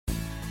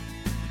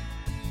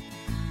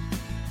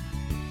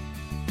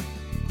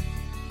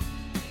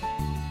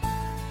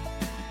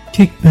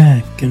Kick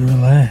back and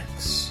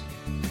relax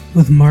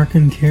with Mark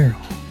and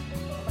Carol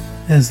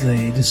as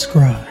they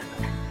describe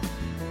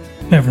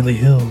Beverly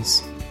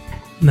Hills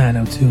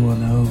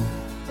 90210.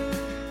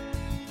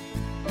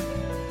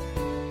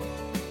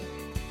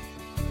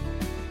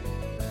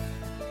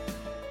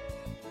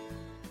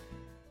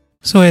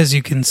 So as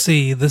you can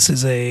see, this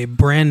is a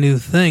brand new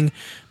thing,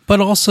 but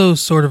also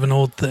sort of an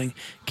old thing.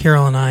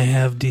 Carol and I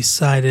have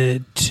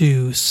decided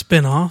to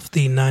spin off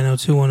the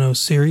 90210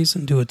 series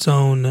and do its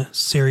own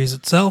series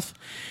itself,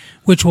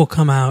 which will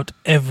come out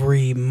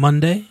every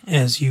Monday,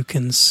 as you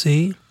can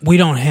see. We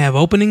don't have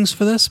openings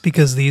for this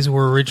because these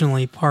were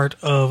originally part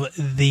of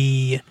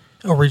the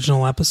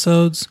original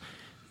episodes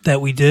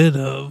that we did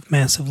of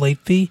Massive Late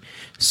Fee.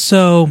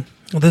 So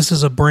this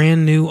is a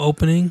brand new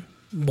opening,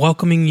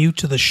 welcoming you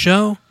to the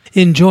show.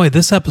 Enjoy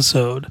this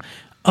episode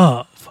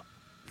of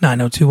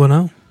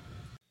 90210.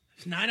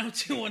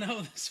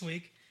 90210 this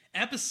week,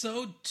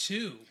 episode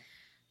 2.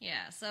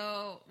 Yeah,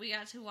 so we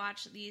got to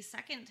watch the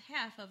second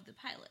half of the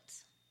pilot.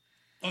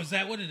 Oh, is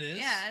that what it is?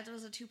 Yeah, it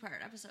was a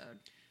 2-part episode.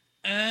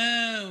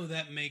 Oh,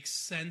 that makes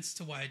sense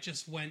to why it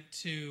just went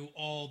to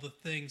all the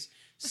things.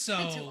 So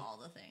to all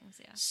the things,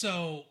 yeah.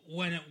 So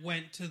when it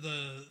went to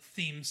the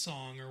theme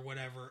song or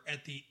whatever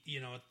at the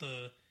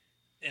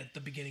at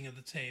the beginning of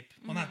the tape,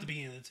 well, not the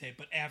beginning of the tape,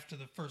 but after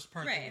the first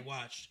part that we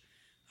watched.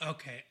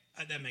 Okay,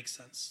 that makes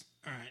sense.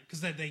 All right,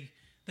 because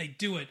they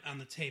do it on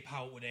the tape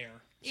how it would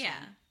air. So. Yeah.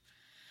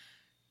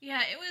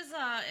 Yeah,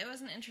 it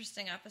was an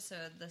interesting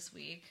episode this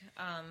week.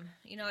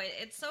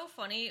 It's so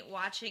funny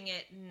watching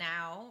it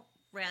now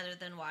rather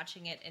than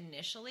watching it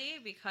initially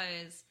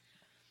because,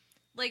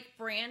 like,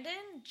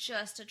 Brandon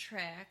just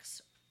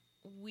attracts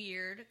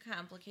weird,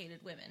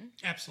 complicated women.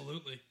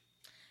 Absolutely.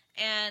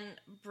 And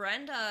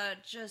Brenda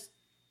just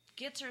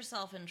gets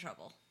herself in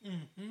trouble.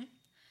 Mm-hmm.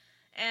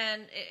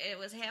 And it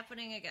was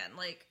happening again.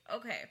 Like,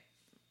 okay,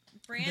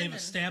 Brandon... They've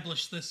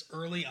established this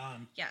early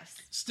on.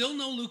 Yes. Still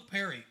no Luke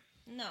Perry.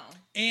 No.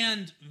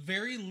 And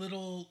very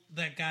little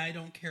that guy I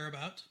don't care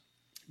about.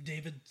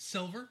 David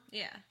Silver.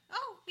 Yeah.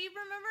 Oh, we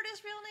remembered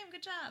his real name.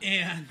 Good job.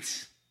 And,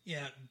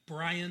 yeah,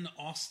 Brian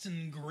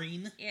Austin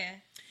Green. Yeah.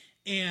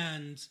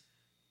 And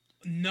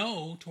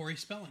no Tori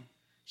Spelling.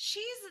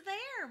 She's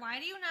there. Why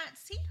do you not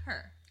see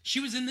her? She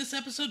was in this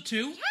episode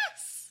too?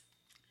 Yes.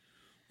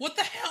 What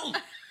the hell?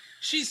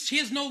 She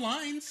has no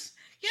lines.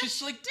 Yes,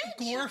 she's like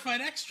glorified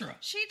extra.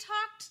 She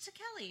talked to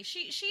Kelly.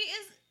 She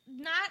is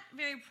not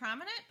very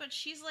prominent, but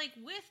she's like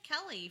with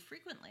Kelly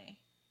frequently.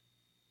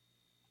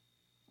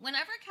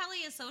 Whenever Kelly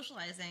is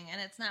socializing and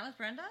it's not with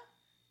Brenda,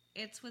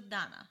 it's with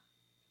Donna.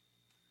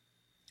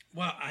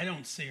 Well, I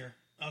don't see her.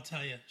 I'll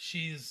tell you.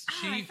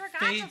 I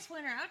forgot to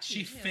point her out to you.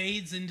 She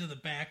fades into the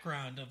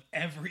background of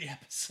every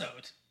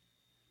episode.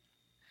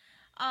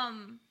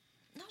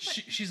 No, but...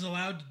 She's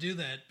allowed to do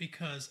that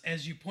because,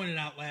 as you pointed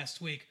out last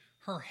week,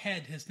 her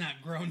head has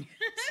not grown yet.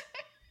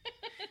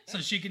 So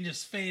she can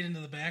just fade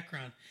into the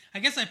background. I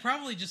guess I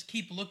probably just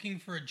keep looking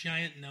for a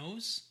giant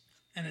nose,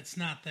 and it's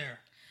not there.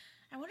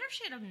 I wonder if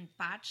she had a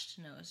botched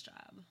nose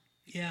job.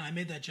 Yeah, I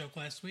made that joke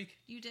last week.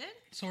 You did?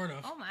 Sort of.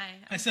 Oh, my.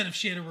 I said if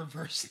she had a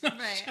reverse nose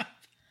job.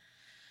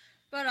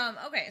 But,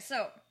 okay,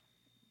 so,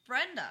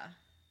 Brenda,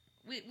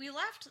 we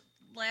left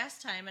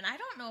last time, and I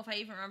don't know if I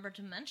even remember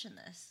to mention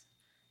this,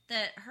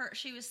 that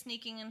she was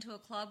sneaking into a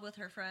club with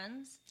her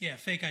friends. Yeah,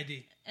 fake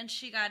ID. And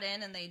she got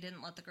in, and they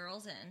didn't let the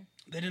girls in.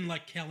 They didn't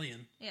let Kelly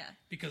in. Yeah.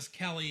 Because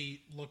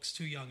Kelly looks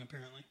too young,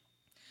 apparently.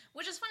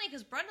 Which is funny,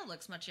 because Brenda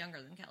looks much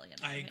younger than Kelly.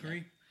 I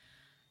agree.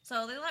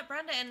 So they let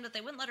Brenda in, but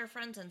they wouldn't let her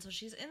friends in, so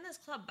she's in this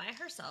club by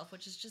herself,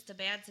 which is just a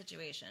bad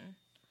situation.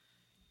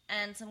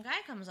 And some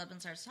guy comes up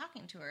and starts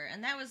talking to her,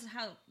 and that was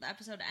how the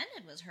episode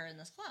ended, was her in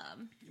this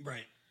club.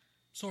 Right.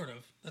 Sort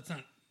of. That's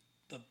not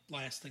the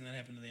last thing that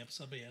happened in the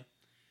episode, but yeah.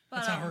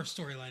 That's how her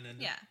storyline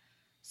ended. Yeah.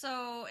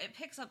 So it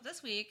picks up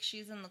this week,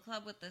 she's in the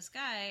club with this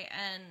guy,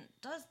 and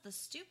does the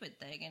stupid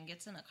thing, and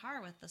gets in a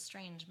car with the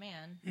strange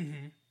man.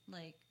 Mm-hmm.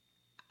 Like,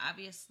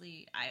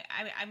 obviously,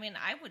 I mean,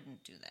 I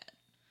wouldn't do that.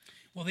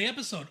 Well, the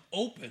episode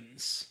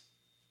opens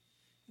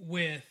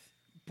with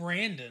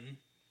Brandon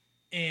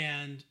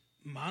and...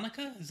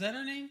 Monica? Is that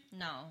her name?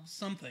 No.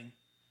 Something.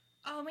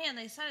 Oh, man,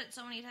 they said it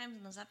so many times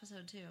in this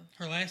episode, too.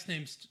 Her last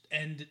name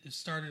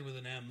started with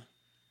an M.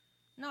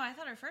 No, I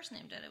thought her first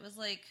name did. It was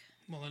like...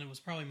 Well, then it was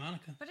probably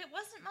Monica. But it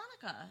wasn't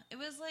Monica. It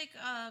was like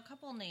a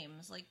couple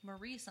names, like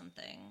Marie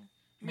something.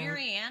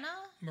 Mariana?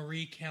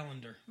 Marie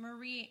Callender.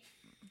 Marie...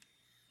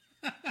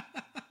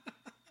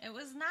 It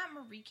was not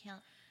Marie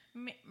Callender.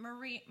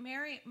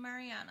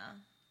 Mariana.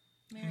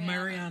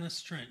 Mariana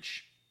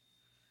Trench.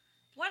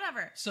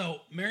 Whatever. So,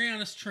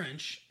 Mariana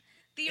Trench.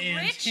 The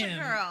rich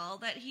girl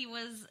that he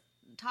was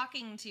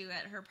talking to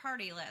at her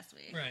party last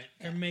week. Right.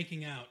 They're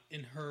making out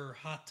in her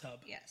hot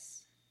tub.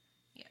 Yes.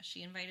 Yeah,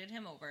 she invited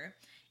him over.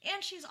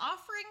 And she's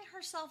offering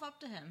herself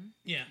up to him.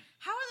 Yeah.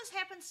 How this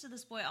happens to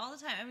this boy all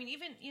the time. I mean,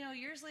 even,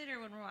 years later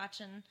when we're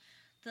watching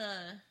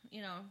the,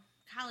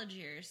 college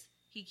years,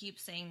 he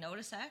keeps saying no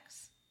to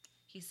sex.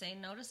 He's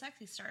saying no to sex.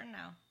 He's starting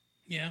now.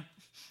 Yeah.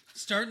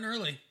 Starting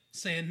early,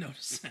 saying no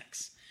to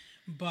sex.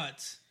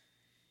 But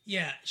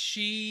yeah,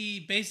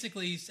 she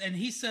basically, and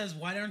he says,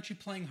 "Why aren't you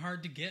playing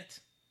hard to get?"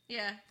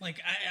 Yeah.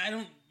 Like I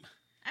don't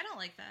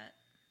like that.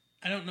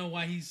 I don't know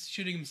why he's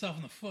shooting himself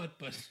in the foot,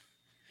 but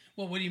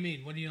well, what do you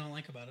mean? What do you don't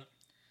like about it?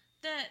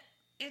 That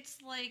it's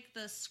like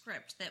the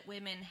script that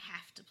women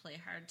have to play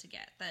hard to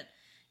get. That,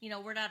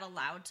 we're not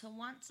allowed to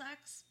want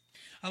sex.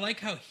 I like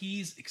how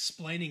he's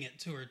explaining it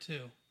to her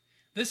too.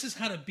 This is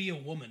how to be a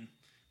woman,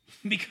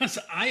 because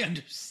I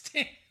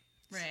understand.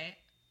 Right.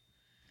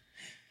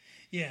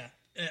 Yeah,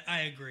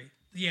 I agree.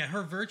 Yeah,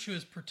 her virtue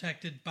is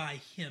protected by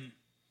him,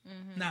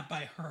 not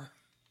by her.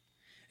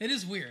 It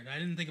is weird. I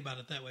didn't think about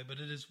it that way, but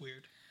it is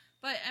weird.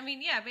 But, I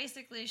mean, yeah,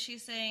 basically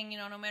she's saying,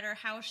 no matter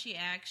how she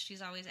acts,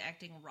 she's always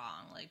acting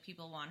wrong. Like,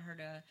 people want her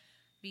to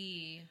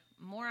be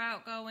more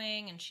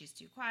outgoing and she's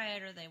too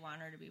quiet, or they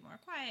want her to be more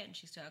quiet and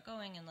she's too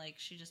outgoing, and, like,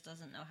 she just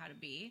doesn't know how to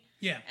be.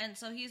 Yeah. And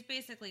so he's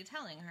basically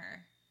telling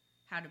her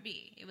how to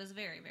be. It was a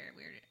very, very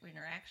weird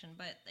interaction,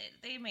 but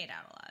they made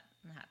out a lot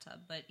in the hot tub,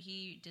 but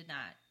he did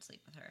not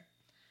sleep with her.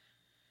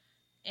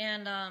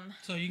 And,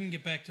 So you can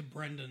get back to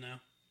Brenda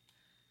now.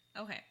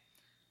 Okay.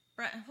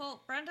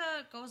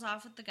 Brenda goes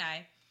off with the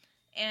guy,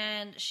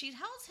 and she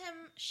tells him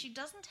she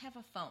doesn't have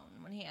a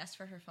phone when he asks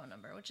for her phone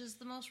number, which is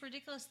the most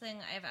ridiculous thing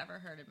I've ever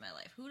heard in my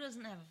life. Who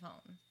doesn't have a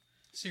phone?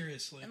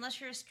 Seriously. Unless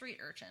you're a street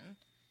urchin,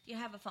 you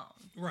have a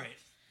phone. Right.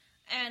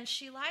 And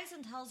she lies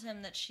and tells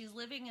him that she's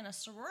living in a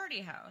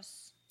sorority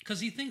house.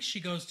 Because he thinks she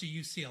goes to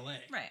UCLA.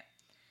 Right.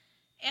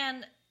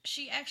 And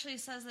she actually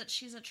says that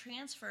she's a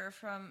transfer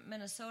from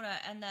Minnesota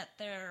and that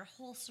their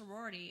whole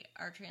sorority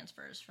are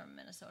transfers from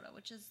Minnesota,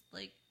 which is,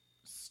 like,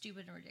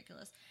 stupid and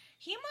ridiculous.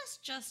 He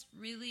must just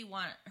really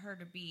want her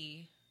to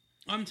be...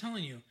 I'm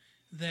telling you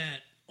that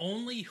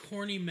only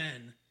horny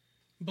men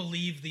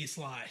believe these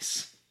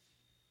lies.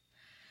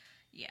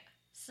 Yeah.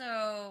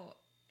 So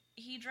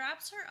he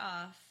drops her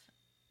off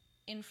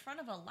in front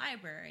of a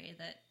library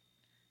that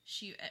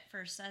she at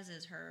first says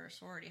is her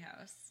sorority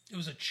house. It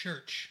was a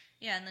church.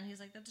 Yeah, and then he's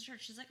like, that's a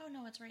church. She's like, oh,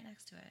 no, it's right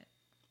next to it.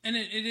 And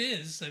it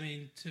is. I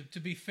mean, to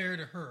be fair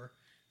to her,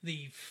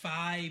 the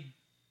Phi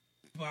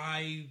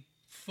Bi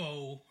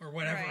Fo or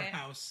whatever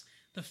house,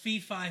 the Fee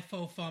Fi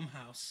Fo Fum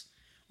house,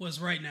 was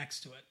right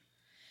next to it.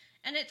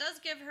 And it does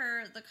give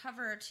her the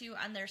cover to,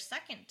 on their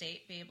second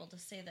date, be able to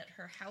say that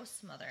her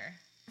house mother...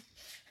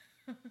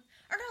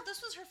 Or no,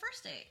 this was her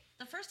first date.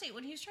 The first date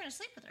when he was trying to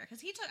sleep with her. Because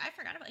he took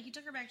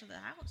her back to the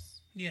house.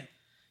 Yeah.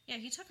 Yeah,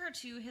 he took her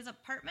to his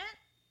apartment.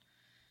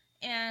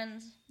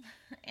 And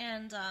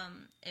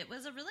it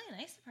was a really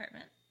nice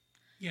apartment.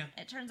 Yeah.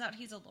 It turns out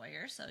he's a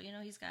lawyer, so,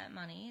 he's got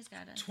money. He's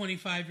got a...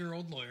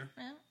 25-year-old lawyer.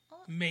 Yeah.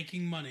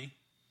 Making money.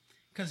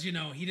 Because, he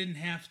didn't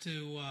have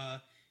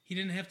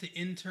to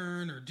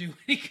intern or do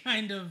any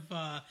kind of,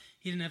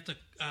 he didn't have to,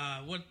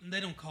 what,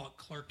 they don't call it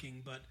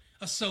clerking, but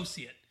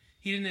associate.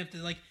 He didn't have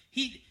to,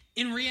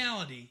 in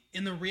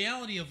the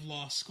reality of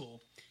law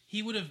school,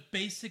 he would have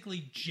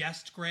basically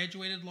just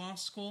graduated law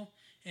school,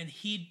 and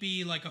he'd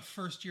be like a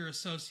first-year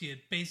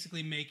associate,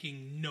 basically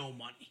making no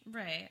money.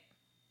 Right.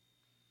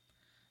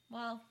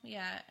 Well,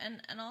 yeah,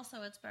 and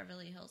also it's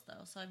Beverly Hills,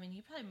 though, so, I mean,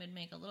 he probably would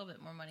make a little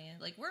bit more money.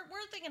 Like, we're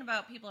thinking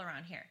about people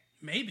around here.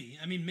 Maybe.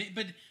 I mean,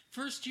 but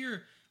first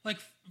year,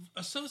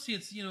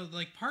 associates,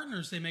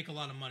 partners, they make a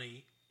lot of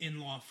money in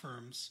law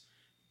firms,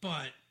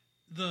 but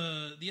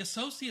the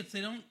associates,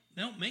 they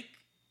don't make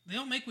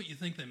what you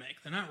think they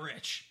make. They're not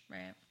rich.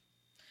 Right.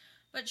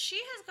 But she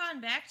has gone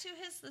back to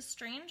the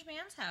strange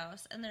man's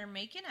house, and they're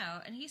making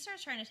out, and he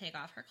starts trying to take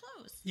off her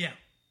clothes. Yeah.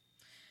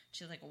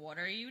 She's like, what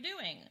are you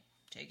doing?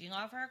 Taking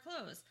off our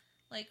clothes.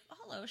 Like,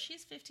 hello,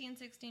 she's 15,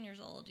 16 years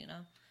old,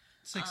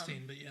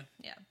 16, but yeah.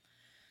 Yeah.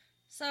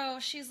 So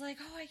she's like,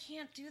 oh, I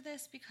can't do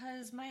this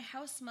because my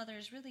house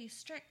mother's really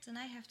strict, and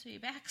I have to be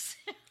back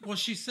soon. Well,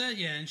 she said,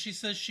 yeah, and she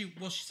says she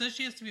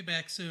has to be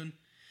back soon.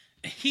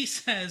 He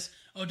says,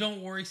 oh,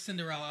 don't worry,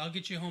 Cinderella, I'll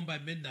get you home by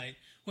midnight,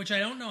 which I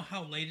don't know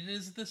how late it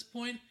is at this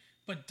point,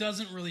 but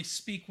doesn't really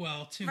speak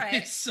well to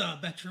his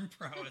bedroom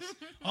prowess.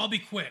 I'll be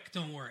quick,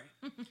 don't worry.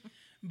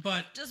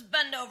 But just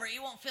bend over,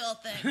 you won't feel a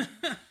thing.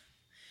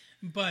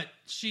 But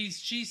she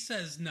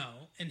says no,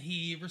 and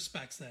he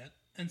respects that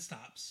and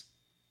stops.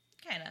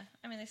 Kind of.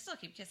 I mean, they still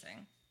keep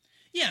kissing.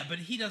 Yeah, but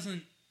he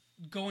doesn't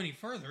go any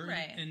further.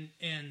 Right.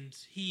 And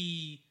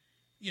he...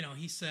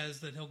 he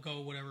says that he'll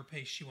go whatever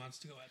pace she wants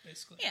to go at,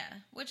 basically. Yeah,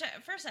 which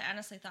at first I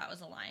honestly thought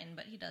was a line,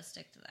 but he does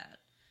stick to that.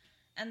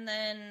 And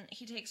then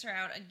he takes her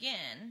out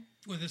again.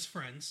 With his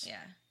friends.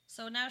 Yeah.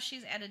 So now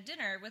she's at a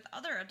dinner with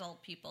other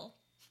adult people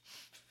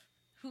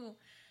who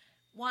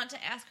want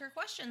to ask her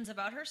questions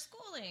about her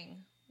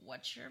schooling.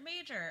 What's your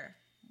major?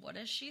 What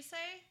does she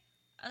say?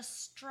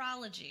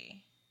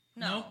 Astrology.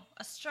 No,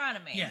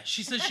 astronomy. Yeah,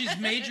 she says she's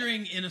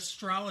majoring in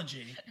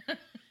astrology.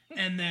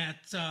 And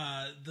that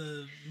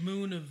the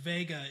moon of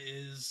Vega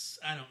is,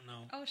 I don't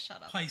know. Oh,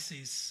 shut up.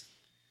 Pisces.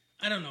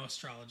 I don't know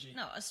astrology.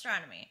 No,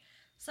 astronomy.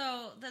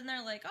 So then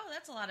they're like, oh,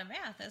 that's a lot of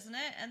math, isn't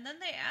it? And then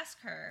they ask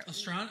her.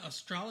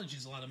 Astrology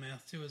is a lot of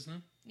math too, isn't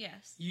it?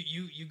 Yes.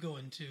 You go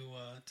into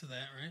to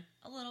that, right?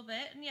 A little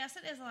bit. And yes,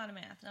 it is a lot of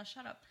math. Now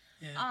shut up.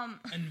 Yeah.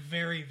 And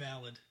very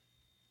valid.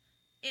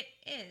 It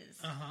is.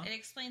 Uh-huh. It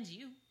explains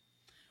you.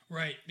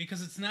 Right,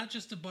 because it's not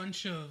just a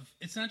bunch of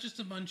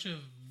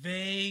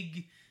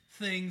vague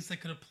things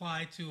that could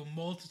apply to a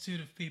multitude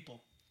of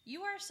people.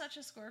 You are such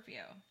a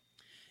Scorpio.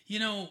 You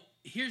know,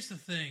 here's the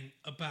thing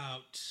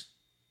about...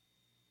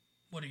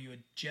 What are you,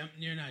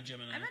 You're not a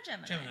Gemini. I'm a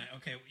Gemini. Gemini,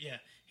 okay, yeah.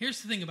 Here's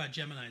the thing about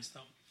Geminis,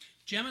 though.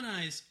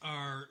 Geminis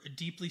are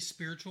deeply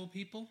spiritual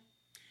people.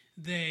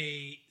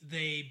 They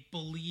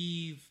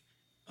believe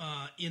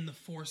in the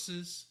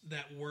forces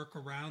that work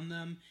around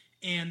them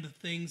and the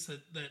things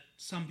that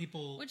some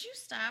people Would you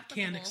stop with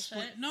can't the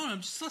explain. bullshit? No,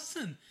 I'm just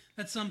listening.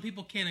 That some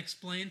people can't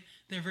explain.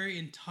 They're very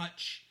in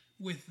touch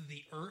with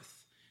the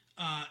earth.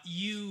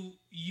 You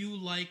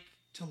like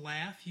to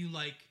laugh. You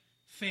like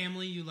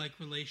family. You like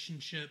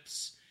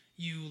relationships.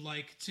 You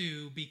like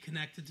to be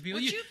connected to people.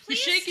 Would you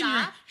please you're shaking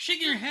stop?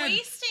 shaking You're your head.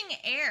 wasting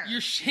air. You're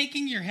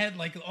shaking your head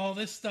like all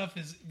this stuff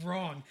is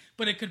wrong,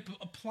 but it could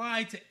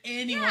apply to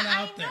anyone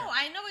out there.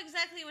 I know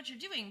exactly what you're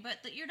doing,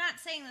 but you're not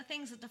saying the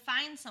things that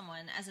define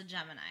someone as a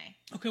Gemini.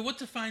 Okay, what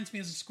defines me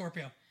as a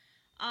Scorpio?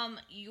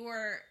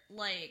 Your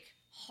like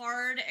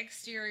hard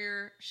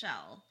exterior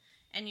shell,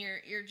 and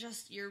you're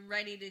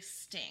ready to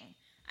sting.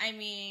 I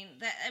mean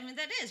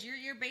that is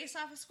you're based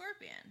off a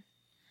Scorpion.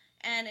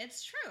 And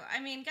it's true. I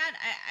mean, God,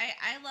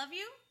 I love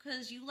you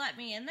because you let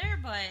me in there,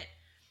 but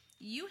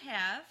you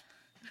have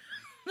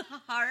the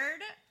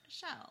hard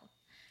shell.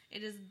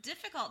 It is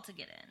difficult to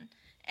get in.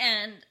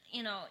 And,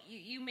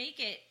 you make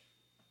it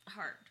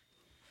hard.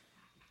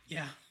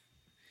 Yeah.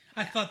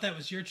 I thought that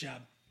was your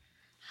job.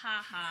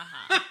 Ha, ha,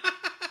 ha.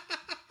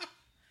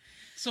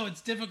 So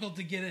it's difficult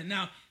to get in.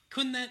 Now,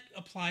 couldn't that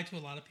apply to a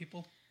lot of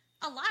people?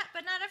 A lot,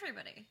 but not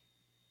everybody.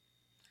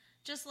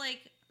 Just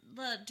like...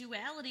 the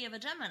duality of a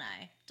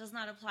Gemini does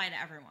not apply to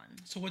everyone.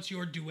 So what's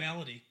your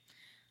duality?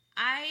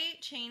 I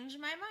change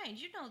my mind.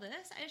 You know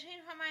this. I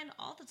change my mind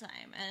all the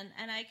time.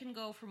 And I can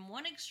go from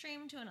one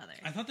extreme to another.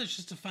 I thought that's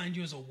just to find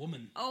you as a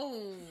woman.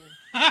 Oh.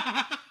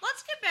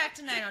 Let's get back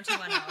to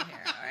 90210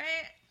 here, all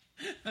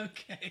right?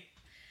 Okay.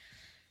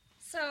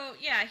 So,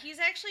 yeah, he's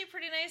actually a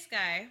pretty nice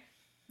guy.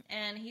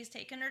 And he's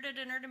taken her to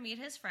dinner to meet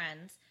his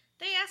friends.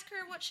 They ask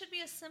her what should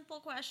be a simple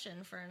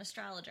question for an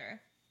astrologer.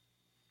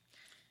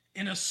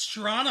 An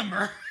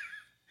astronomer,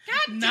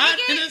 God not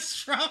dang it. an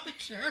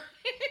astrologer.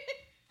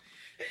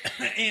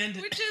 And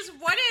which is,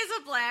 what is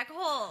a black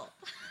hole?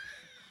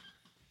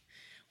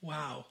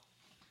 Wow.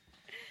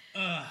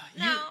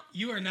 Now,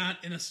 you are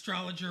not an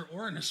astrologer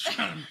or an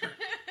astronomer.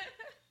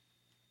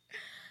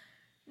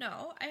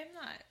 No, I am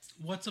not.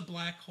 What's a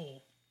black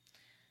hole?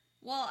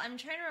 Well, I'm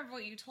trying to remember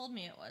what you told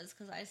me it was,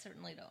 because I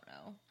certainly don't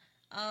know.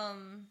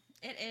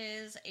 It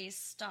is a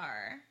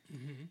star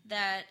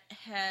that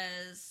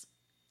has...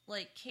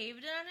 like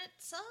caved in on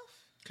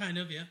itself? Kind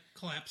of, yeah.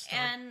 Collapsed star.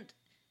 And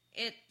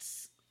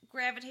its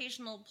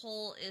gravitational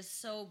pull is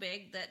so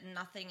big that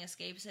nothing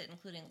escapes it,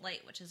 including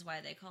light, which is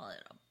why they call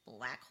it a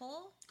black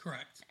hole.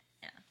 Correct.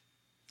 Yeah.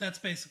 That's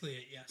basically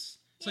it, yes.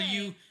 So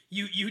Yay.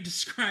 you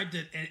described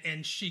it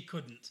and she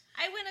couldn't.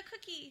 I win a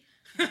cookie.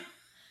 Yeah,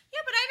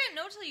 but I didn't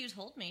know till you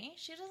told me.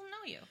 She doesn't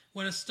know you.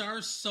 When a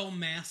star's so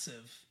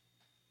massive,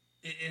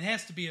 it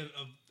has to be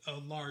a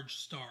large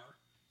star.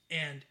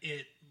 And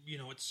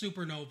it's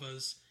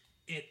supernovas.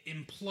 It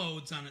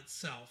implodes on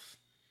itself,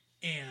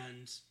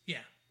 and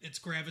yeah, its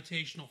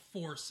gravitational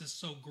force is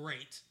so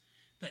great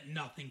that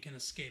nothing can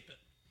escape it.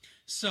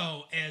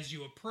 So as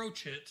you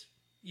approach it,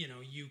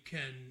 you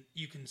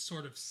can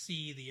sort of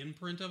see the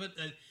imprint of it.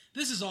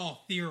 This is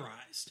all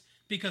theorized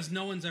because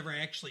no one's ever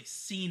actually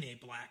seen a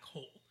black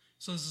hole,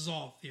 so this is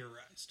all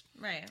theorized.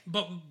 Right.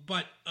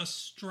 But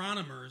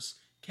astronomers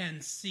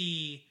can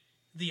see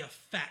the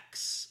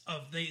effects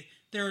of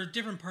there are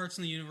different parts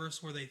in the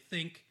universe where they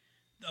think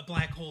a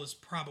black hole is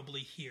probably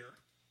here.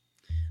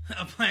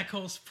 A black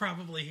hole is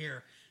probably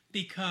here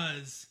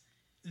because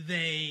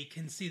they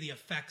can see the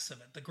effects of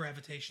it, the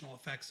gravitational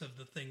effects of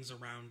the things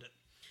around it.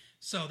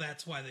 So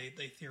that's why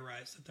they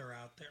theorize that they're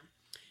out there.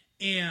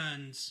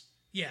 And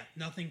yeah,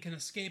 nothing can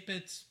escape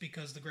it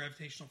because the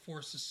gravitational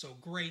force is so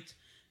great.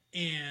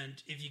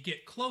 And if you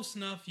get close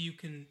enough,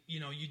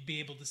 you'd be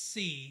able to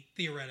see,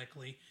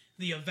 theoretically,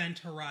 the event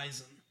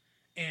horizon.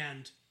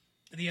 And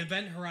the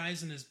event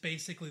horizon is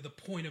basically the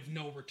point of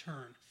no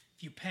return.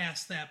 If you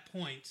pass that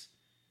point,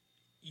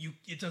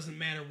 it doesn't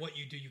matter what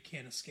you do, you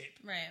can't escape.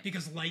 Right.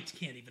 Because light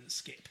can't even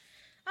escape.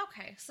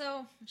 Okay,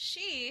 so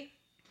she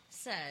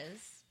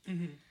says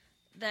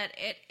that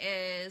it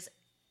is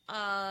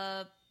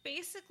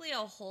basically a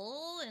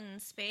hole in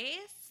space.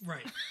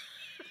 Right.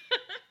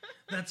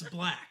 That's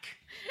black.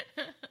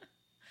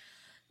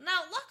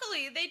 Now,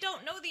 luckily, they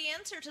don't know the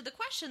answer to the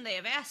question they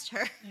have asked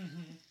her.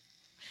 Mm-hmm.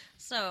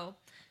 So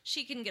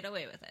she can get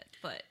away with it,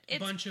 but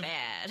it's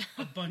bad.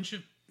 A bunch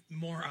of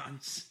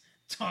morons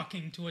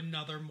talking to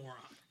another moron.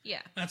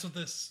 Yeah. That's what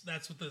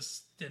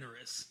this dinner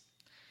is.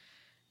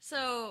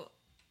 So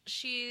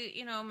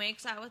she,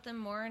 makes out with him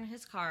more in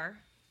his car.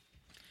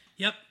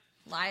 Yep.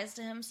 Lies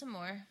to him some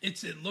more.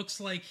 It looks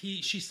like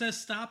she says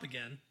stop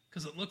again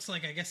because it looks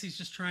like I guess he's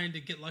just trying to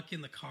get lucky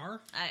in the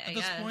car at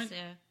this point.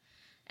 Yeah.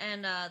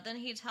 And then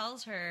he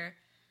tells her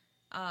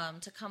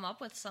to come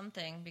up with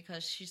something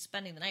because she's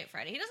spending the night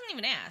Friday. He doesn't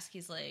even ask.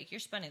 He's like, "You're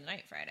spending the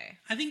night Friday."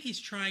 I think he's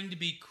trying to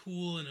be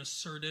cool and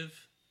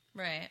assertive.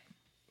 Right.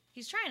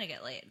 He's trying to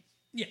get laid.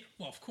 Yeah.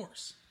 Well, of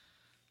course.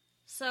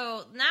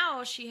 So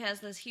now she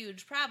has this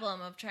huge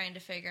problem of trying to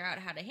figure out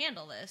how to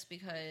handle this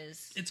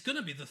because it's going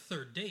to be the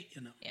third date,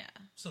 you know. Yeah.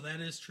 So that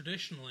is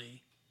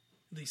traditionally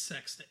the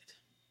sex date.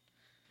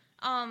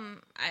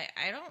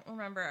 I don't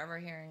remember ever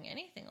hearing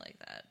anything like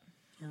that.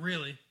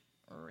 Really?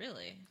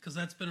 Really? Because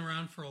that's been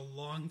around for a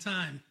long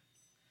time.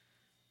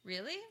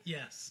 Really?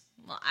 Yes.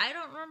 Well, I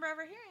don't remember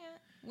ever hearing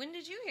it. When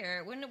did you hear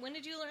it? When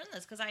did you learn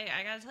this? Because I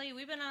got to tell you,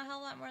 we've been on a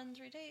hell lot more than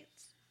 3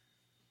 dates.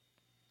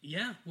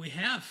 Yeah, we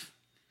have.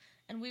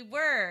 And we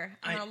were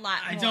on a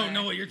lot more. I don't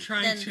know what you're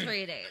trying than to.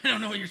 3 dates. I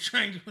don't know what you're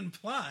trying to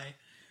imply,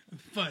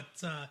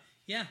 but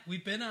yeah,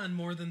 we've been on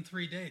more than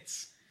 3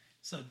 dates.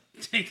 So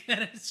take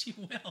that as you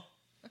will.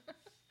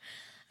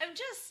 I'm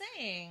just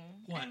saying.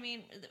 What? I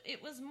mean,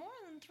 it was more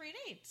than 3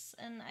 dates,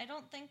 and I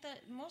don't think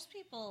that most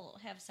people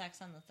have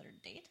sex on the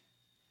 3rd date.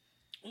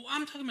 Well,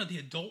 I'm talking about the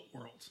adult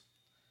world.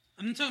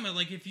 I'm talking about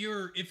like if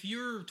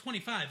you're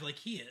 25, like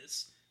he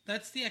is,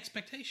 that's the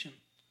expectation.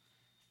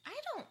 I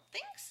don't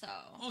think so.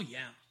 Oh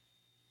yeah.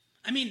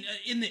 I mean,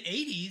 in the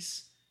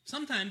 80s,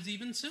 sometimes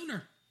even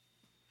sooner.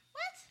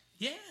 What?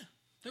 Yeah.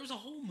 There was a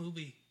whole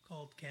movie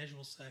called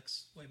Casual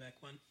Sex way back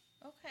when.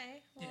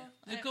 Okay. Well,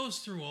 yeah. It goes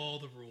through all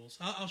the rules.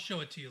 I'll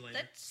show it to you later.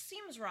 That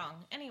seems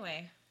wrong.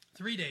 Anyway.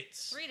 3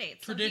 dates. 3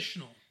 dates.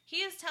 Traditional. So he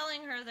is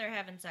telling her they're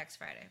having sex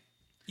Friday.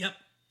 Yep.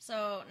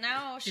 So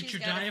now she's Get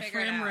your got to figure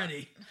it diaphragm out.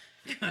 ready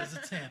because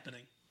it's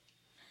happening.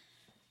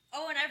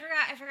 Oh, and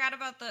I forgot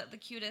about the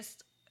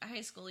cutest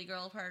high schooly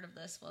girl part of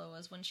this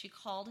was when she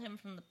called him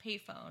from the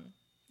payphone.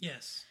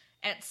 Yes.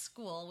 At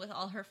school with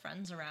all her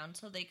friends around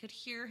so they could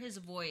hear his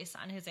voice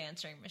on his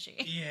answering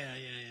machine. Yeah.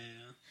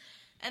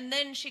 And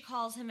then she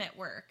calls him at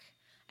work.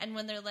 And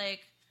when they're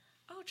like,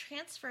 "Oh,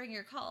 transferring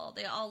your call,"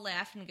 they all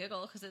laugh and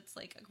giggle because it's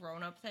like a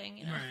grown-up thing,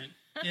 you know? Right.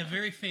 Yeah,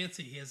 very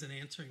fancy. He has an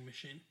answering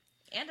machine.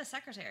 And a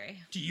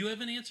secretary. Do you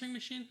have an answering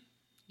machine?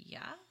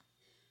 Yeah.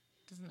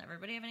 Doesn't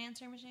everybody have an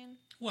answering machine?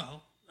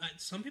 Well,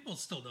 some people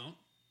still don't.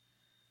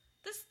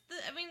 This...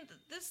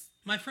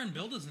 My friend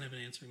Bill doesn't have an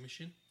answering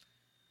machine.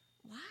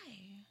 Why?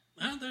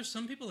 Well, there's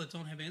some people that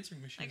don't have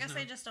answering machines. I guess now.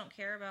 they just don't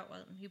care about when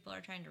people are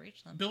trying to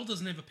reach them. Bill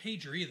doesn't have a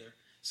pager either.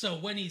 So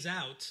when he's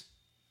out,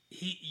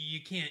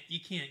 you can't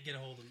get a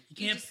hold of him.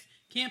 You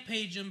can't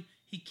page him.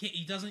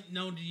 He doesn't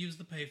know to use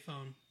the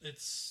payphone.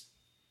 It's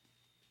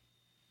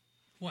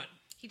what?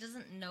 He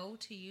doesn't know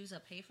to use a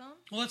payphone?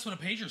 Well, that's what a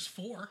pager's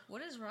for.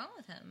 What is wrong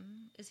with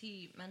him? Is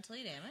he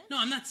mentally damaged? No,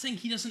 I'm not saying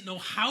he doesn't know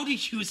how to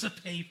use a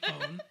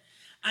payphone.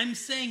 I'm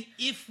saying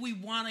if I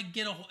wanted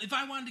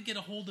to get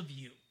a hold of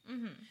you,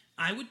 mm-hmm.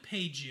 I would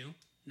page you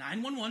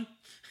 911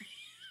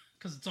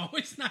 because it's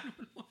always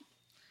 911,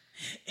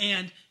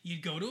 and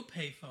you'd go to a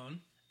payphone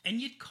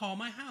and you'd call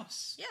my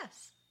house.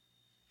 Yes.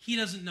 He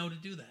doesn't know to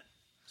do that.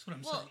 That's what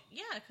I'm saying. Well,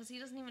 yeah, because he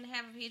doesn't even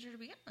have a pager to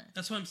begin with.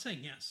 That's what I'm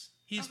saying. Yes,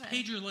 he's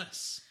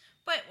pagerless.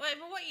 But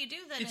what you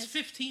do then is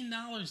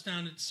 $15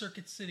 down at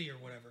Circuit City or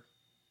whatever.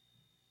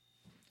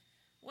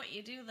 What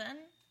you do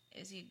then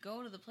is you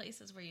go to the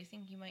places where you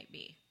think you might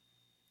be.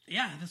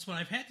 Yeah, that's what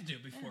I've had to do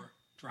before. Yeah.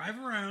 Drive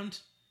around.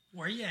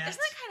 Where you at?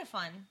 Isn't that kind of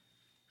fun?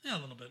 Yeah, a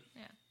little bit.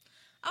 Yeah.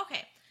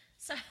 Okay,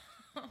 so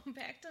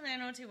back to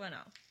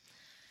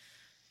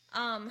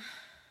 90210.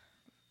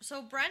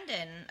 So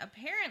Brendan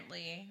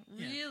apparently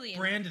really...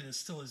 Brandon is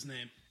still his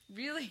name.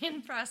 Really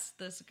impressed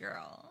this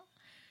girl.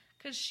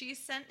 Because she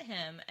sent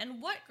him...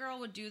 And what girl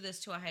would do this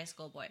to a high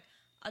school boy?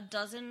 A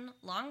dozen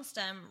long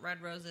stem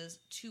red roses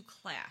to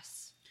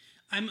class.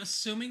 I'm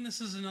assuming this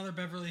is another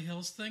Beverly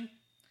Hills thing.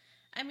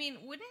 I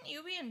mean, wouldn't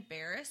you be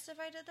embarrassed if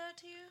I did that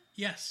to you?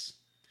 Yes.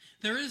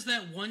 There is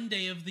that one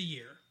day of the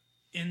year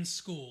in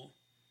school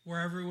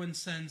where everyone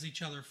sends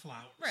each other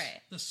flowers.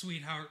 Right. The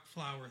sweetheart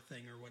flower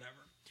thing or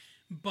whatever.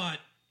 But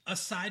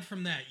aside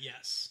from that,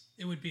 yes,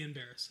 it would be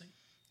embarrassing.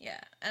 Yeah.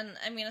 And,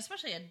 I mean,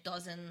 especially a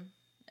dozen...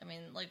 I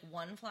mean, like,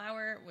 one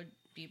flower would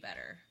be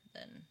better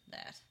than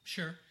that.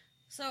 Sure.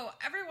 So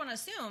everyone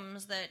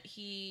assumes that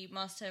he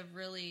must have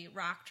really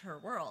rocked her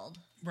world.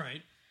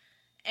 Right.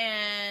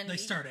 And they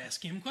start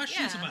asking him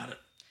questions about it.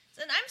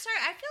 And I'm sorry,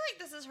 I feel like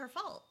this is her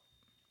fault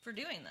for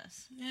doing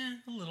this. Yeah,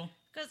 a little.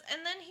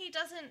 And then he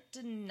doesn't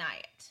deny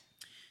it.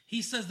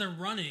 He says they're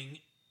running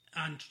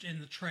in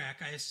the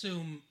track. I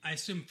assume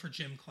for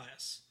gym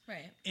class.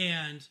 Right.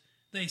 And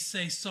they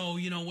say, "So,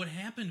 what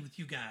happened with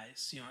you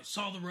guys? I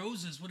saw the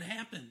roses. What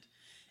happened?"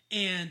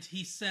 And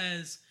he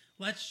says,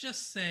 "Let's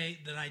just say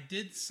that I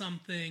did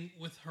something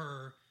with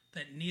her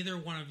that neither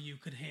one of you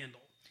could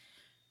handle."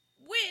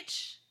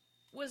 Which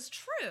was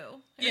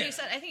true. I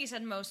think he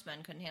said most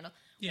men couldn't handle.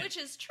 Yeah. Which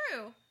is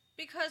true,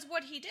 because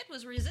what he did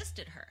was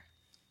resisted her.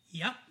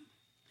 Yep,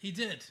 he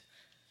did.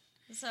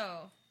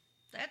 So,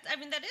 that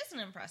is an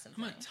impressive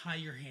thing. I'm going to tie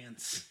your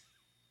hands.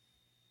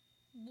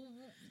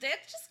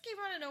 That just came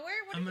out of nowhere?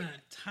 I'm going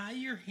to tie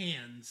your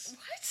hands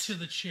to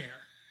the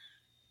chair.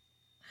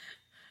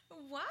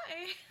 Why?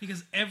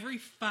 Because every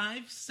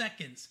 5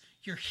 seconds,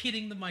 you're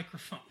hitting the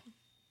microphone.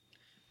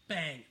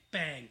 Bang,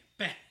 bang,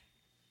 bang.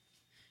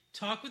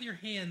 Talk with your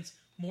hands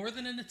more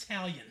than an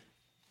Italian.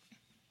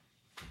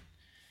 I'm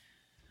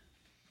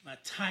going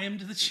to tie him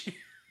to the chair.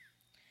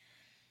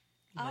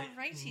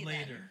 Alrighty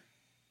later.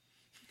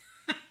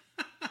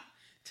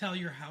 Tell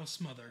your house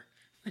mother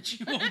that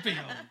you won't be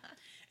home.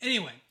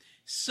 Anyway,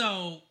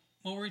 so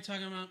what were we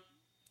talking about?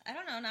 I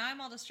don't know. Now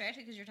I'm all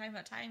distracted because you're talking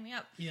about tying me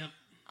up. Yep.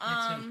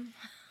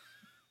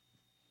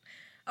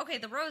 Okay,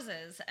 the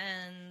roses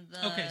and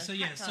the Okay, so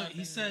yeah, so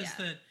he says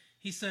yeah.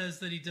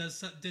 that he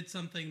did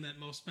something that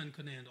most men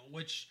couldn't handle,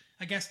 which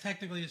I guess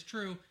technically is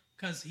true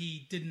because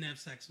he didn't have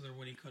sex with her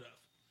when he could have.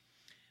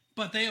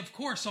 But they, of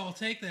course, all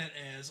take that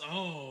as,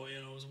 oh, you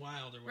know, it was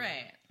wild or whatever.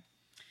 Right.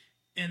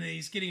 And then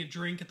he's getting a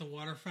drink at the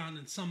water fountain,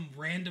 and some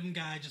random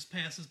guy just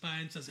passes by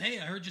and says, hey,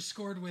 I heard you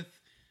scored with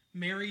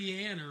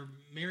Marianne or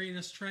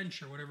Marianas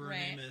Trench or whatever her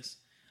name is.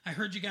 I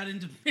heard you got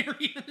into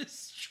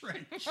Marianas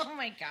Trench. Oh,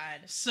 my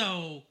God.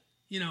 So,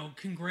 you know,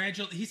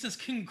 he says,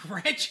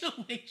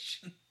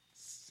 congratulations.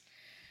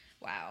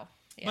 Wow.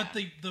 Yeah. But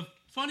the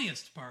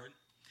funniest part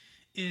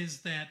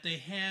is that they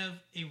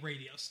have a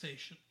radio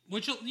station,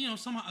 which, you know,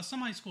 some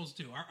high schools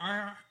do.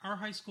 Our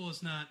high school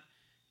is not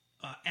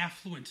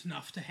affluent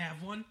enough to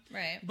have one,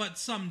 right? But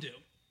some do.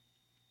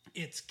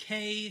 It's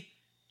KWBH,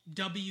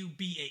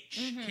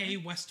 K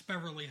West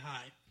Beverly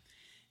High,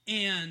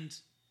 and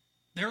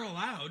they're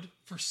allowed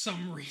for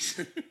some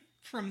reason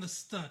from the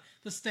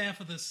staff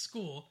of this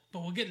school.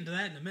 But we'll get into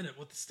that in a minute.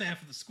 What the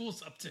staff of the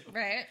school's up to,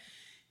 right?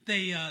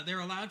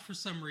 They're allowed for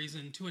some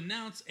reason to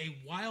announce a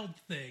Wild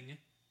Thing.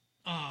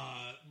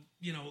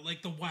 You know,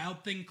 like the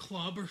Wild Thing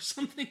Club or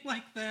something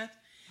like that.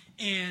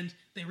 And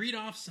they read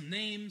off some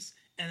names,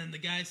 and then the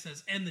guy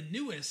says, and the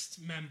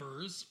newest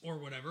members, or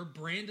whatever,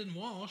 Brandon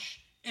Walsh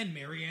and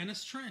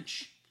Marianas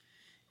Trench.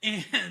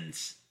 And,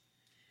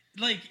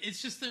 like,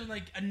 it's just they're,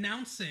 like,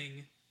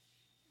 announcing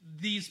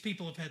these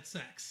people have had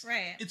sex.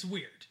 Right. It's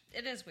weird.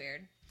 It is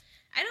weird.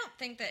 I don't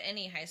think that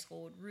any high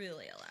school would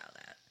really allow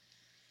that.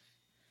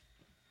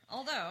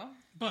 Although.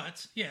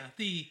 But, yeah,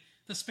 the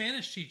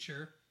Spanish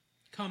teacher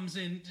comes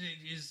in,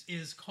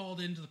 is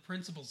called into the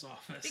principal's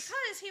office.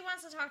 Because he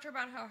wants to talk to her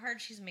about how hard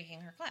she's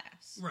making her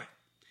class. Right.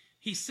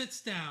 He sits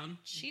down.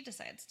 She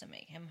decides to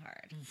make him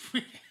hard.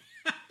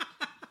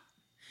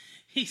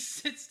 He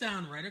sits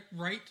down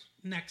right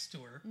next to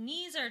her.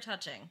 Knees are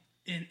touching.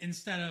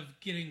 Instead of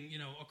getting, you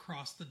know,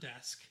 across the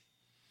desk.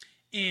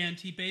 And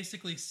he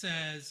basically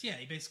says,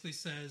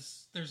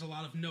 there's a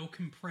lot of no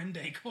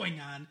comprende going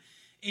on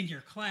in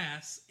your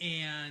class,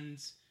 and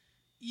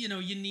you know,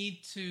 you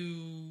need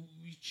to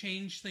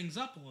change things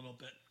up a little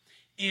bit.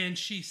 And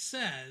she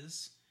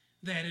says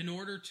that in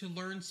order to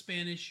learn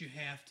Spanish, you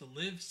have to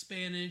live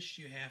Spanish,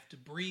 you have to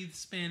breathe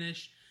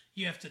Spanish,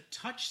 you have to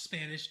touch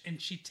Spanish,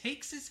 and she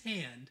takes his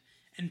hand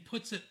and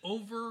puts it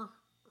over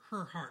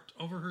her heart,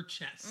 over her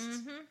chest.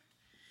 Mm-hmm.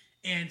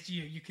 And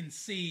you can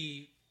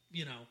see,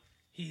 you know,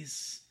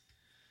 he's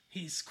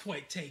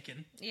quite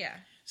taken. Yeah.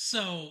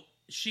 So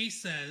she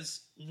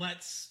says,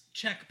 let's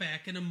check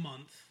back in a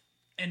month,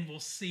 and we'll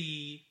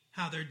see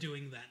how they're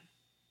doing then.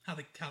 How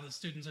the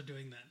students are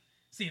doing then.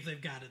 See if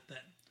they've got it then.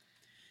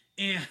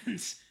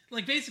 And,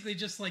 like, basically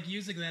just, like,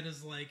 using that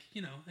as, like,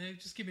 you know, hey,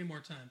 just give me more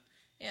time.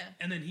 Yeah.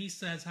 And then he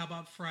says, how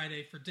about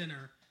Friday for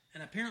dinner?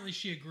 And apparently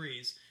she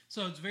agrees.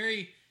 So it's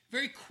very,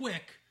 very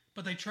quick,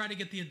 but they try to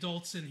get the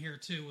adults in here,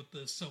 too, with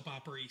the soap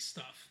opera-y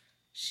stuff.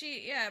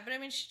 She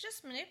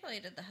just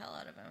manipulated the hell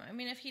out of him. I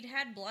mean, if he'd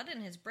had blood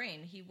in his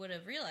brain, he would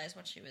have realized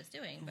what she was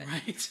doing, but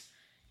right.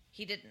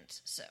 He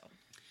didn't, so.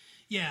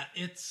 Yeah,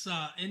 it's,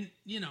 and,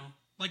 you know,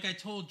 like I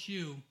told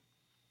you,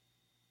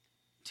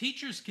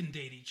 teachers can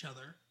date each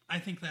other. I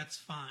think that's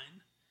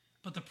fine.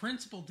 But the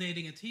principal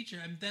dating a teacher,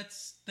 I mean,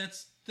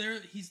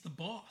 he's the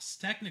boss,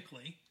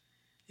 technically.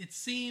 It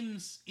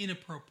seems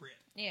inappropriate.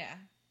 Yeah.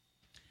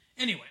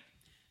 Anyway,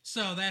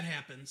 so that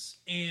happens,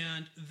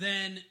 and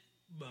then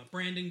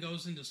Brandon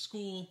goes into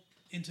school,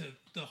 into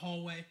the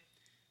hallway.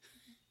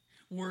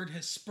 Word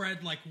has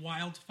spread like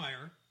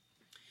wildfire.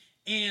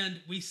 And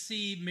we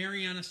see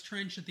Marianas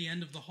Trench at the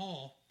end of the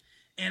hall.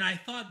 And I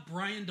thought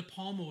Brian De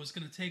Palma was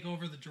going to take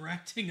over the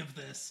directing of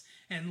this.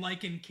 And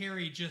like in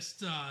Carrie,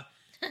 just,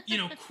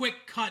 quick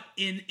cut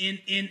in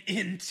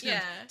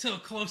to a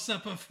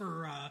close-up of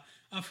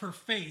her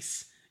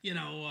face,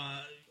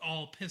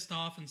 all pissed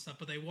off and stuff.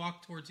 But they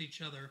walk towards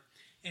each other.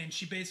 And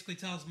she basically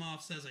tells him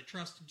off, says, I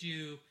trusted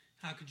you.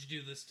 How could you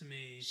do this to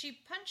me? She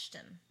punched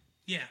him.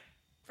 Yeah.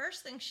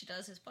 First thing she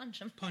does is punch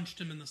him. Punched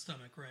him in the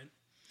stomach, right?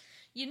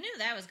 You knew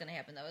that was going to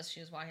happen, though, as she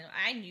was walking.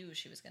 I knew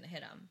she was going to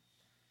hit him.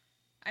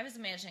 I was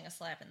imagining a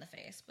slap in the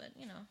face, but,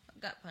 a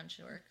gut punch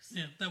works.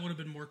 Yeah, that would have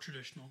been more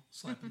traditional,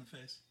 slap in the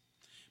face.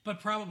 But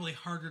probably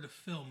harder to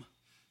film.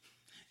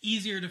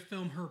 Easier to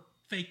film her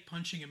fake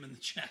punching him in the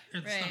chest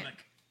or the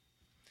stomach.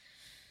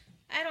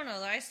 I don't know,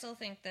 though. I still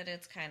think that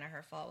it's kind of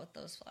her fault with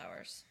those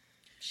flowers.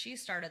 She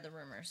started the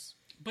rumors.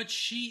 But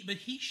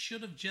he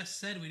should have just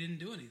said we didn't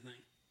do anything.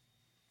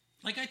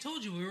 Like I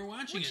told you, we were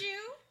watching it. Would you?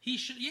 He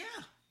should, yeah,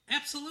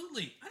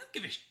 absolutely. I don't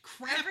give a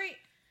crap.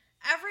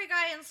 Every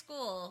guy in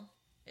school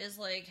is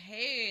like,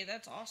 hey,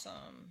 that's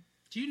awesome.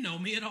 Do you know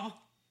me at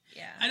all?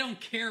 Yeah. I don't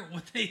care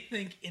what they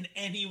think in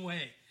any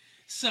way.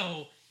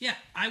 So, yeah,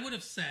 I would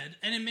have said,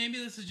 and then maybe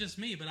this is just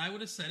me, but I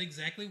would have said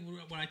exactly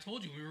what I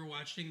told you when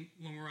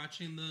we were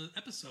watching the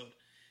episode.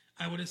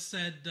 I would have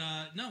said,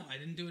 no, I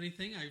didn't do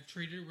anything. I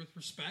treated her with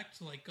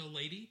respect, like a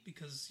lady,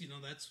 because,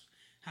 that's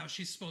how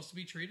she's supposed to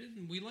be treated,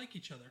 and we like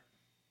each other.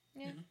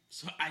 Yeah.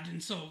 So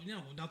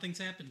nothing's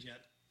happened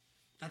yet.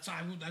 That's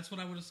what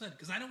I would have said,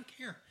 because I don't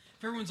care.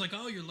 If everyone's like,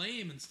 oh, you're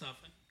lame and stuff,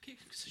 who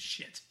gives a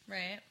shit?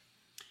 Right.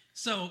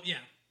 So, yeah.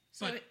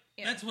 But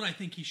that's what I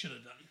think he should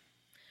have done.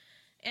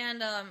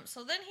 And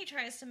so then he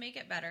tries to make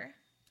it better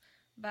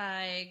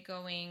by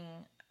going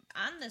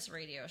on this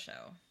radio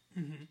show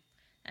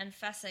and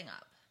fessing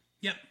up.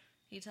 Yep.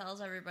 He tells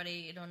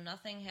everybody,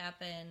 nothing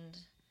happened,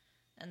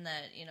 and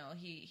that,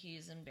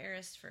 he's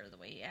embarrassed for the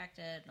way he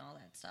acted and all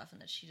that stuff, and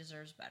that she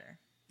deserves better.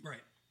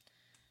 Right.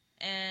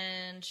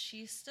 And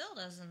she still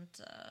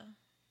doesn't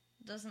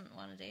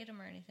want to date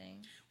him or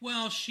anything.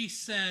 Well, she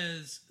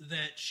says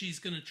that she's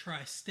going to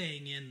try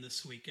staying in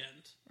this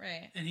weekend.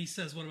 Right. And he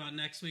says, what about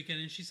next weekend?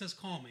 And she says,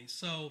 call me.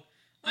 So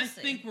We'll I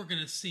see. think we're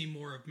going to see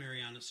more of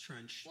Mariana's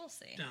Trench. We'll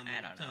see. Down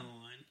I don't know. the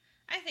line.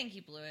 I think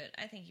he blew it.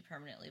 I think he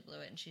permanently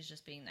blew it, and she's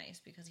just being nice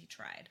because he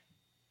tried.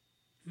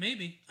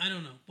 Maybe. I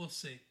don't know. We'll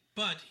see.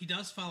 But he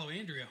does follow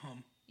Andrea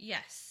home.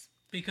 Yes.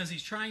 Because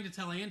he's trying to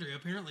tell Andrea,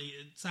 apparently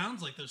it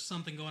sounds like there's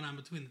something going on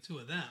between the two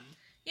of them.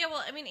 Yeah,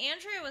 well, I mean,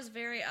 Andrea was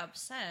very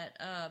upset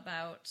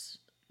about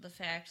the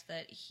fact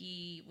that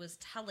he was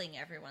telling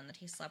everyone that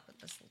he slept with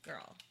this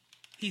girl.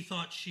 He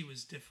thought she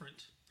was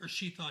different. Or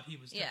she thought he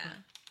was different.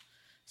 Yeah.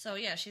 So,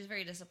 yeah, she's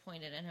very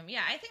disappointed in him.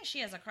 Yeah, I think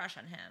she has a crush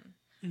on him.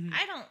 Mm-hmm.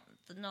 I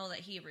don't know that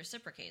he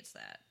reciprocates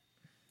that.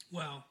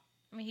 Well,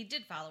 I mean, he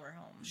did follow her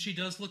home. she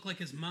does look like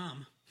his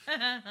mom.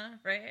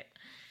 Right?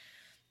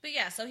 But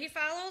yeah, so he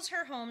follows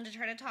her home to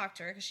try to talk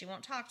to her because she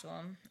won't talk to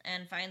him,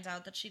 and finds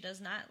out that she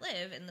does not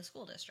live in the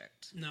school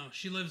district. No,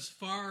 she lives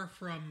far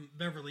from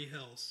Beverly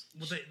Hills.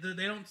 Well,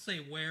 they don't say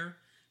where,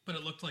 but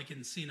it looked like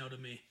Encino to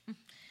me.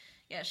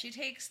 Yeah, she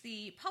takes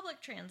the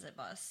public transit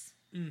bus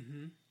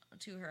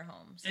to her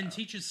home. So. And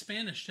teaches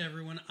Spanish to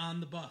everyone on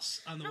the bus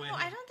on the way home.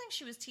 No, I don't think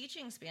she was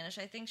teaching Spanish.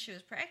 I think she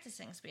was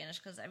practicing Spanish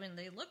because, I mean,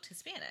 they looked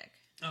Hispanic.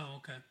 Oh,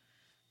 okay.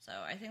 So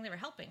I think they were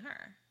helping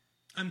her.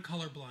 I'm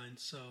colorblind,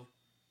 so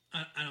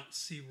I don't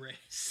see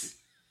race.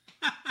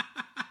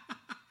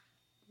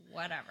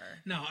 Whatever.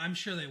 No, I'm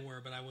sure they were,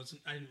 but I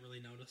didn't really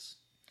notice.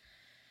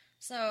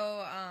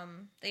 So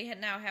they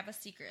now have a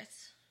secret.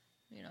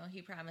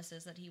 He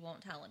promises that he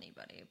won't tell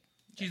anybody.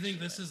 Do you think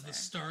this is the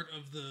start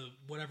of the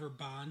whatever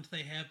bond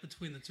they have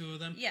between the two of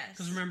them? Yes.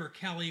 Because remember,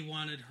 Kelly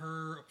wanted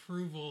her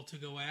approval to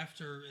go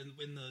after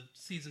in the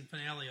season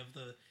finale of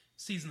the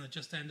season that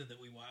just ended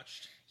that we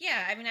watched.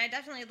 Yeah, I mean, I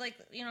definitely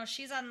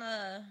she's on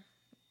the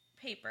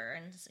paper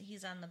and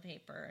he's on the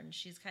paper, and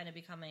she's kind of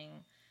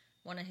becoming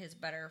one of his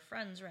better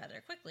friends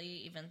rather quickly,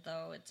 even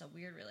though it's a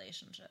weird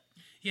relationship.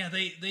 Yeah,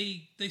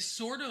 they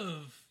sort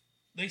of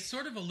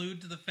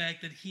allude to the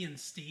fact that he and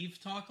Steve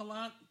talk a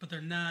lot, but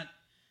they're not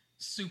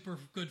super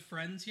good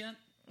friends yet.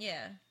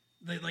 Yeah.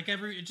 They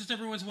every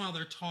once in a while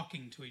they're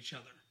talking to each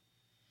other.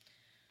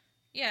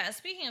 Yeah,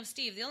 speaking of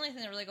Steve, the only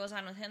thing that really goes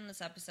on with him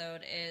this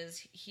episode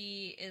is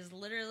he is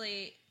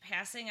literally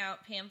passing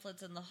out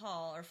pamphlets in the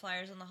hall or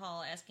flyers in the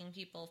hall asking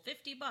people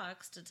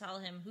 $50 to tell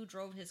him who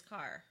drove his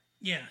car.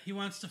 Yeah, he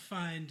wants to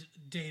find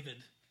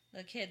David,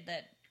 the kid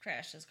that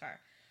crashed his car.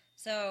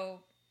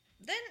 So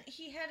then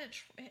he had I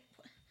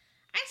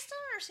still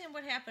don't understand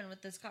what happened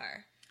with this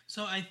car.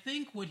 So I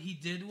think what he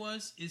did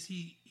is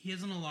he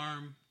has an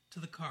alarm to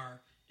the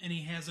car, and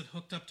he has it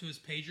hooked up to his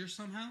pager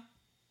somehow.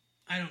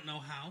 I don't know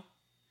how.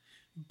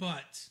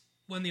 But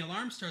when the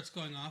alarm starts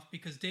going off,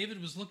 because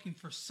David was looking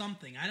for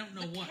something, I don't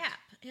know what. The cap.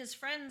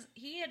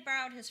 He had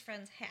borrowed his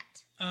friend's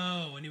hat.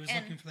 Oh, and he was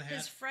looking for the hat?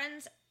 His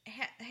friend's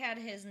had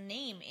his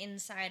name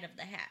inside of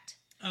the hat.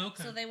 Oh,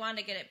 okay. So they wanted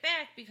to get it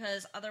back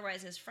because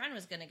otherwise his friend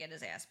was going to get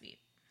his ass beat.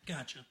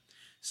 Gotcha.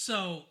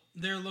 So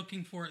they're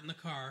looking for it in the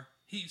car.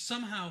 He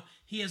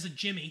has a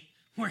Jimmy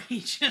where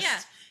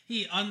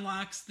he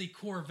unlocks the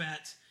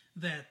Corvette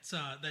that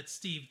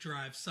Steve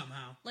drives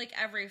somehow. Like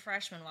every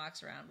freshman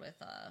walks around with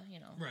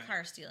right.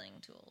 car stealing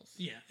tools.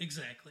 Yeah,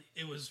 exactly.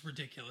 It was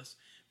ridiculous.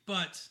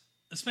 But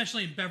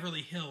especially in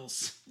Beverly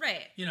Hills.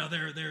 Right.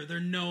 They're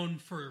known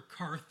for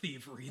car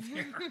thievery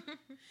there.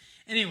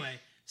 Anyway,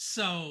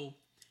 so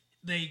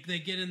they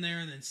get in there,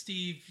 and then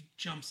Steve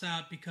jumps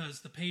out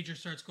because the pager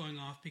starts going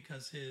off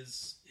because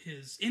his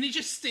and he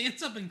just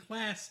stands up in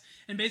class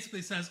and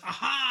basically says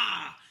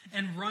 "aha"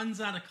 and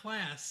runs out of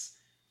class.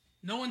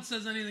 No one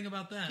says anything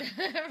about that.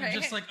 Right. I'm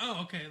just like,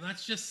 oh, okay,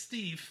 that's just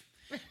Steve.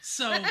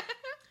 So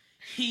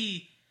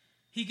he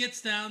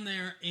gets down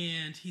there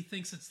and he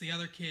thinks it's the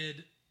other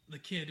kid, the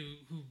kid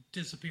who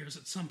disappears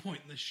at some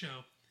point in the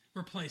show,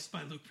 replaced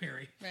by Luke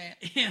Perry. Right.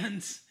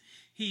 And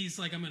he's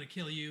like, I'm going to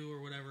kill you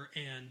or whatever.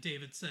 And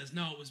David says,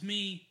 no, it was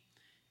me.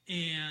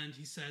 And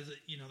he says,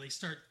 they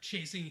start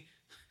chasing.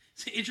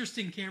 It's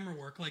interesting camera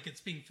work, like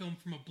it's being filmed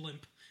from a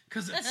blimp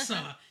because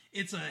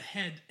it's a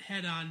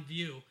head-on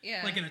view,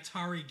 like an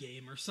Atari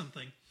game or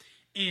something.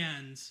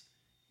 And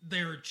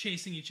they're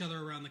chasing each other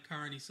around the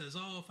car. And he says,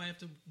 oh, if I have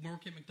to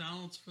work at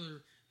McDonald's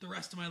for the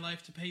rest of my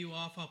life to pay you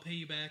off, I'll pay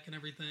you back and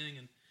everything.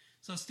 And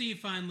so Steve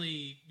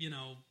finally,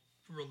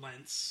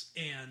 relents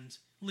and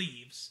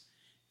leaves.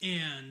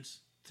 And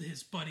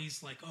his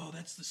buddy's like, oh,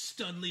 that's the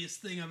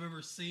studliest thing I've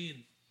ever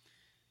seen.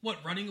 What,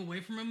 running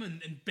away from him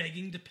and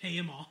begging to pay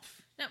him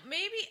off? Now,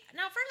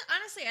 first,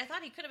 honestly, I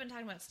thought he could have been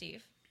talking about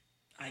Steve.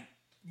 I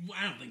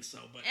don't think so,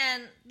 but...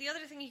 And the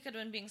other thing, he could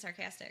have been being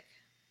sarcastic.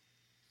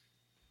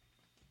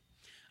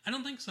 I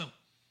don't think so.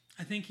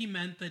 I think he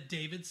meant that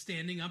David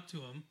standing up to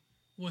him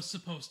was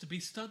supposed to be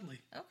studly.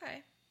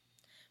 Okay.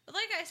 But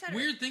like I said...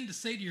 Weird thing to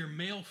say to your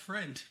male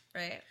friend.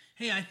 Right.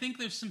 Hey, I think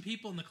there's some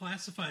people in the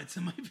classifieds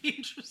that might be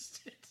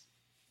interested.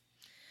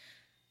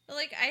 But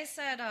like I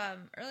said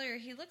earlier,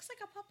 he looks like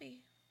a puppy.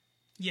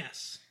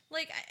 Yes.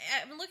 Like,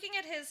 I'm looking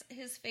at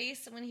his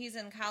face when he's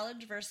in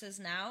college versus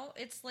now.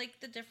 It's like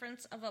the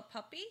difference of a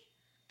puppy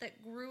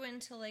that grew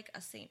into, like,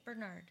 a St.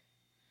 Bernard.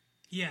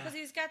 Yeah. Because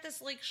he's got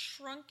this, like,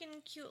 shrunken,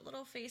 cute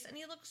little face, and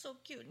he looks so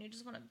cute, and you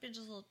just want to pinch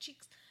his little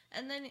cheeks.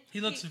 And then...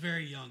 He looks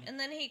very young. And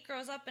then he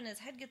grows up, and his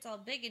head gets all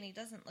big, and he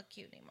doesn't look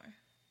cute anymore.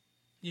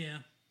 Yeah.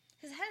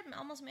 His head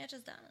almost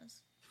matches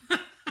Donna's.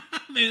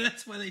 Maybe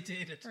that's why they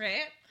dated.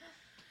 Right?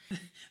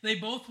 They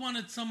both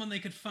wanted someone they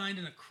could find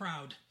in a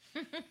crowd.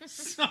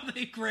 So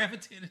they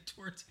gravitated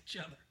towards each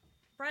other.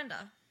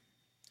 Brenda.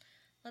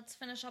 Let's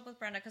finish up with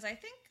Brenda, because I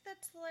think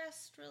that's the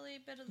last really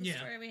bit of the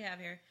story we have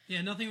here.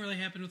 Yeah, nothing really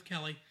happened with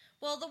Kelly.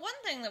 Well, the one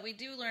thing that we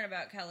do learn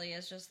about Kelly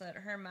is just that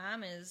her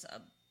mom is a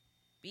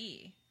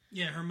bee.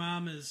 Yeah, her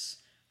mom's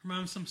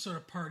some sort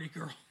of party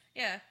girl.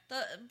 Yeah,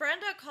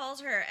 Brenda calls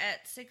her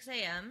at 6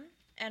 a.m.,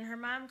 and her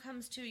mom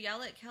comes to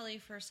yell at Kelly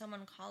for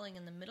someone calling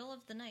in the middle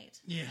of the night.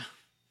 Yeah.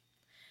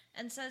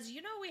 And says,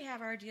 we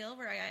have our deal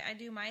where I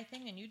do my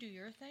thing and you do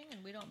your thing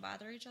and we don't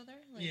bother each other.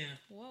 Like, yeah.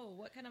 Whoa,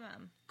 what kind of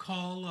mom?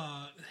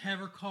 Have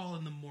her call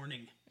in the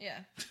morning. Yeah.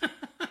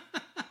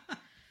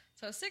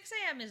 So 6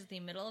 a.m. is the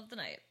middle of the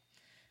night.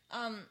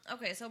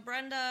 Okay, so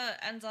Brenda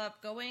ends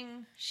up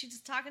going, she's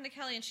talking to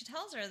Kelly and she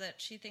tells her that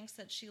she thinks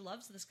that she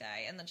loves this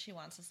guy and that she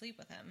wants to sleep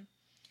with him.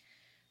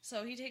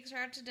 So he takes her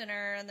out to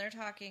dinner and they're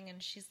talking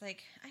and she's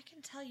like, I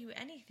can tell you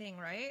anything,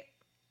 right?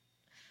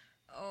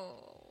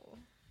 Oh...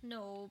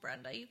 No,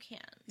 Brenda, you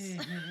can't.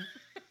 Mm-hmm.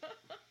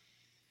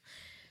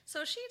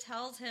 So she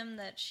tells him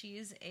that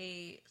she's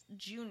a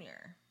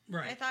junior.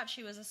 Right. I thought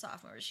she was a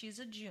sophomore. She's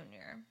a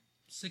junior.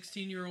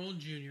 16-year-old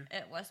junior.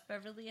 At West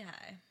Beverly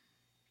High.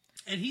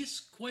 And he's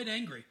quite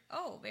angry.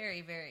 Oh,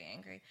 very, very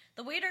angry.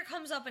 The waiter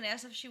comes up and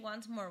asks if she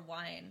wants more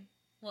wine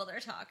while they're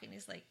talking.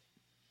 He's like,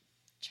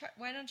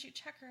 why don't you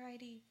check her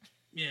ID?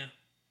 Yeah.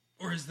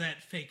 Or is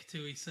that fake,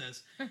 too, he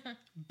says.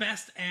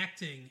 Best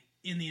acting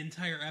in the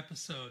entire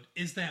episode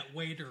is that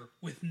waiter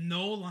with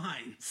no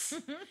lines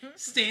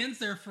stands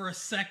there for a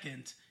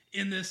second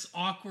in this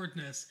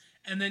awkwardness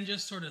and then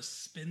just sort of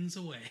spins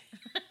away.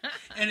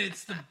 And it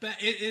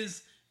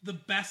is the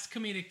best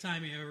comedic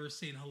timing I've ever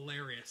seen.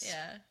 Hilarious.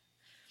 Yeah.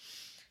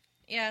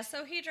 Yeah,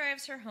 so he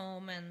drives her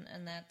home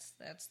and that's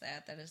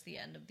that. That is the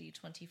end of the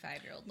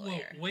 25-year-old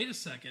lawyer. Well, wait a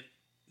second.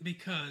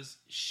 Because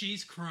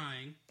she's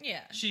crying.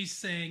 Yeah. She's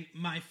saying,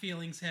 my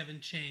feelings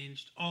haven't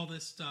changed. All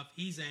this stuff.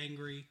 He's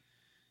angry.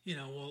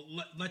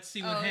 Let's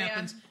see what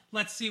happens. Yeah.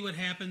 Let's see what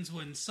happens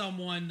when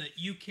someone that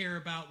you care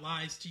about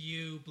lies to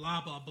you,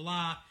 blah, blah,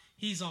 blah.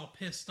 He's all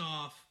pissed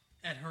off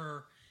at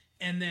her.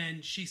 And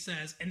then she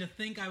says, and to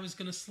think I was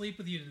going to sleep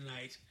with you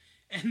tonight.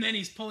 And then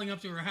he's pulling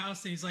up to her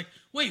house and he's like,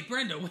 wait,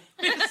 Brenda,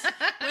 wait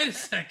a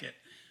second.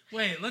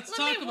 Wait, let's talk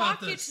about this. Let me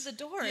walk you to the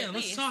door, Yeah,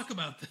 let's talk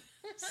about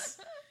this.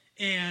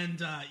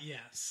 And,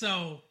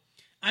 so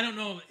I don't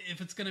know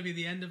if it's going to be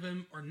the end of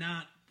him or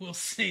not. We'll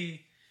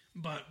see.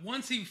 But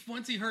once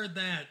he heard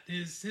that,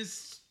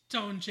 his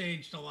tone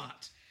changed a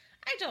lot.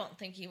 I don't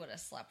think he would have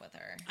slept with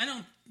her. I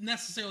don't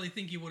necessarily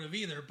think he would have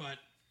either, but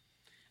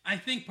I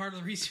think part of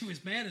the reason he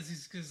was mad is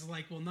he's because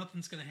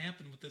nothing's going to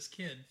happen with this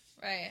kid.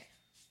 Right.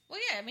 Well,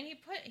 yeah. I mean, he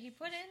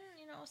put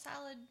in a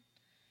solid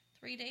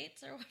 3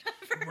 dates or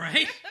whatever.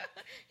 Right.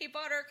 He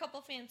bought her a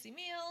couple fancy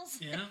meals.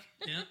 Yeah.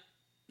 Yeah.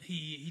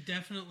 He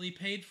definitely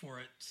paid for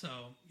it, so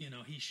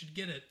he should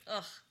get it.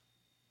 Ugh.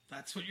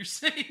 That's what you're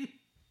saying.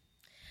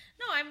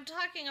 No, I'm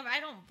talking about, I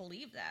don't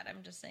believe that.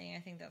 I'm just saying I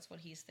think that's what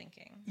he's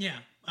thinking. Yeah,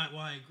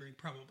 I agree,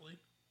 probably.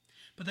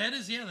 But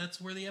that's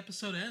where the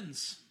episode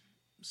ends.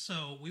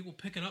 So we will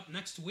pick it up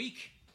next week.